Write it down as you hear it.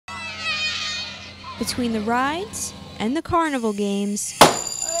Between the rides and the carnival games,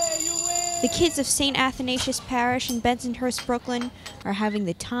 the kids of St. Athanasius Parish in Bensonhurst, Brooklyn are having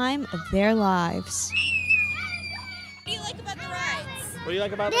the time of their lives. What do you like about the rides? What do you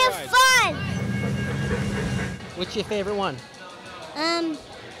like about the They're rides? fun! What's your favorite one?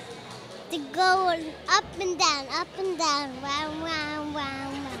 To go up and down, round, round, round,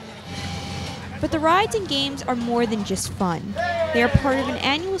 round. But the rides and games are more than just fun. They are part of an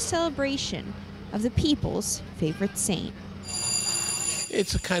annual celebration of the people's favorite saint.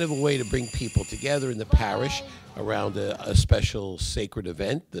 It's a kind of a way to bring people together in the parish around a special sacred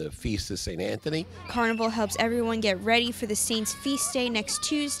event, the Feast of St. Anthony. Carnival helps everyone get ready for the saint's feast day next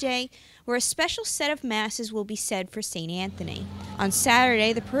Tuesday, where a special set of masses will be said for St. Anthony. On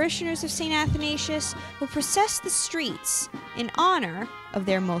Saturday, the parishioners of St. Athanasius will process the streets in honor of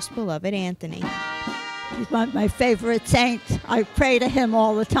their most beloved Anthony. He's my favorite saint. I pray to him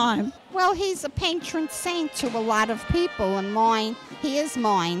all the time. Well, he's a patron saint to a lot of people, and he is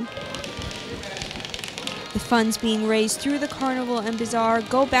mine. The funds being raised through the carnival and bazaar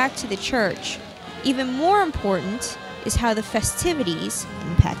go back to the church. Even more important is how the festivities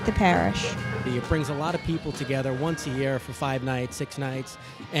impact the parish. It brings a lot of people together once a year for 5 nights, 6 nights,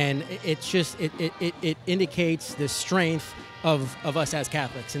 and it indicates the strength of us as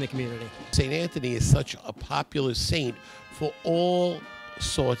Catholics in the community. St. Anthony is such a popular saint for all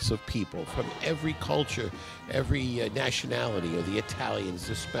sorts of people from every culture, every nationality, the Italians,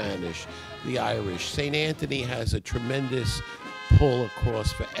 the Spanish, the Irish. St. Anthony has a tremendous pull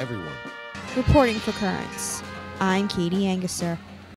across for everyone. Reporting for Currents, I'm Katie Engesser.